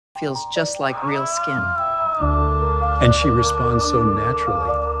feels just like real skin. And she responds so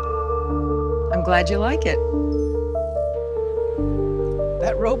naturally. I'm glad you like it.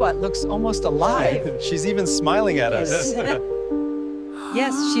 That robot looks almost alive. She's even smiling at us.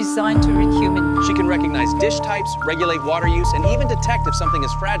 Yes, she's designed to read human. She can recognize dish types, regulate water use, and even detect if something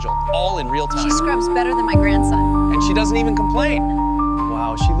is fragile, all in real time. She scrubs better than my grandson. And she doesn't even complain.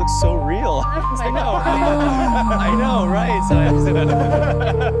 Wow, she looks so real. I know, right? I know, right?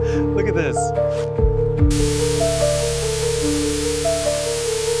 Look at this.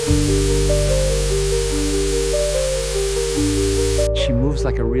 She moves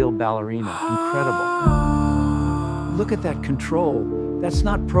like a real ballerina. Incredible. Look at that control. That's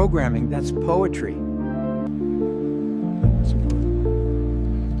not programming, that's poetry.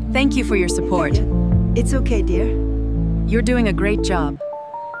 Thank you for your support. It's okay, dear. You're doing a great job.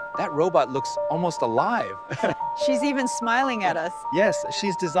 That robot looks almost alive. She's even smiling at us. Yes,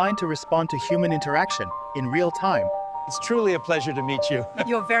 she's designed to respond to human interaction in real time. It's truly a pleasure to meet you.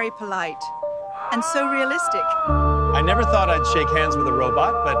 You're very polite and so realistic. I never thought I'd shake hands with a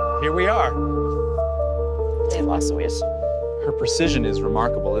robot, but here we are. Her precision is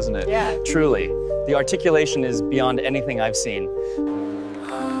remarkable, isn't it? Yeah. Truly. The articulation is beyond anything I've seen.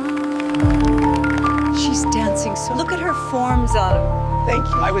 She's dancing so. Look at her forms, Autumn. Thank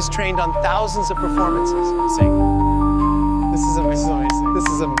you. I was trained on thousands of performances. Sing. This is amazing. This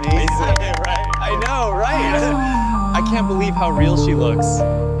is amazing. Right? I know, right? I can't believe how real she looks.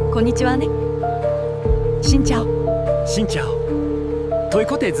 こんにちはね。新チャオ。新チャオ。トイ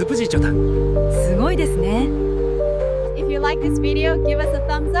コテズプジチョタ。すごいですね。If you like this video, give us a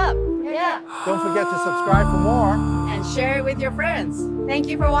thumbs up. Don't forget to subscribe for more. And share it with your friends. Thank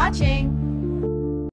you for watching.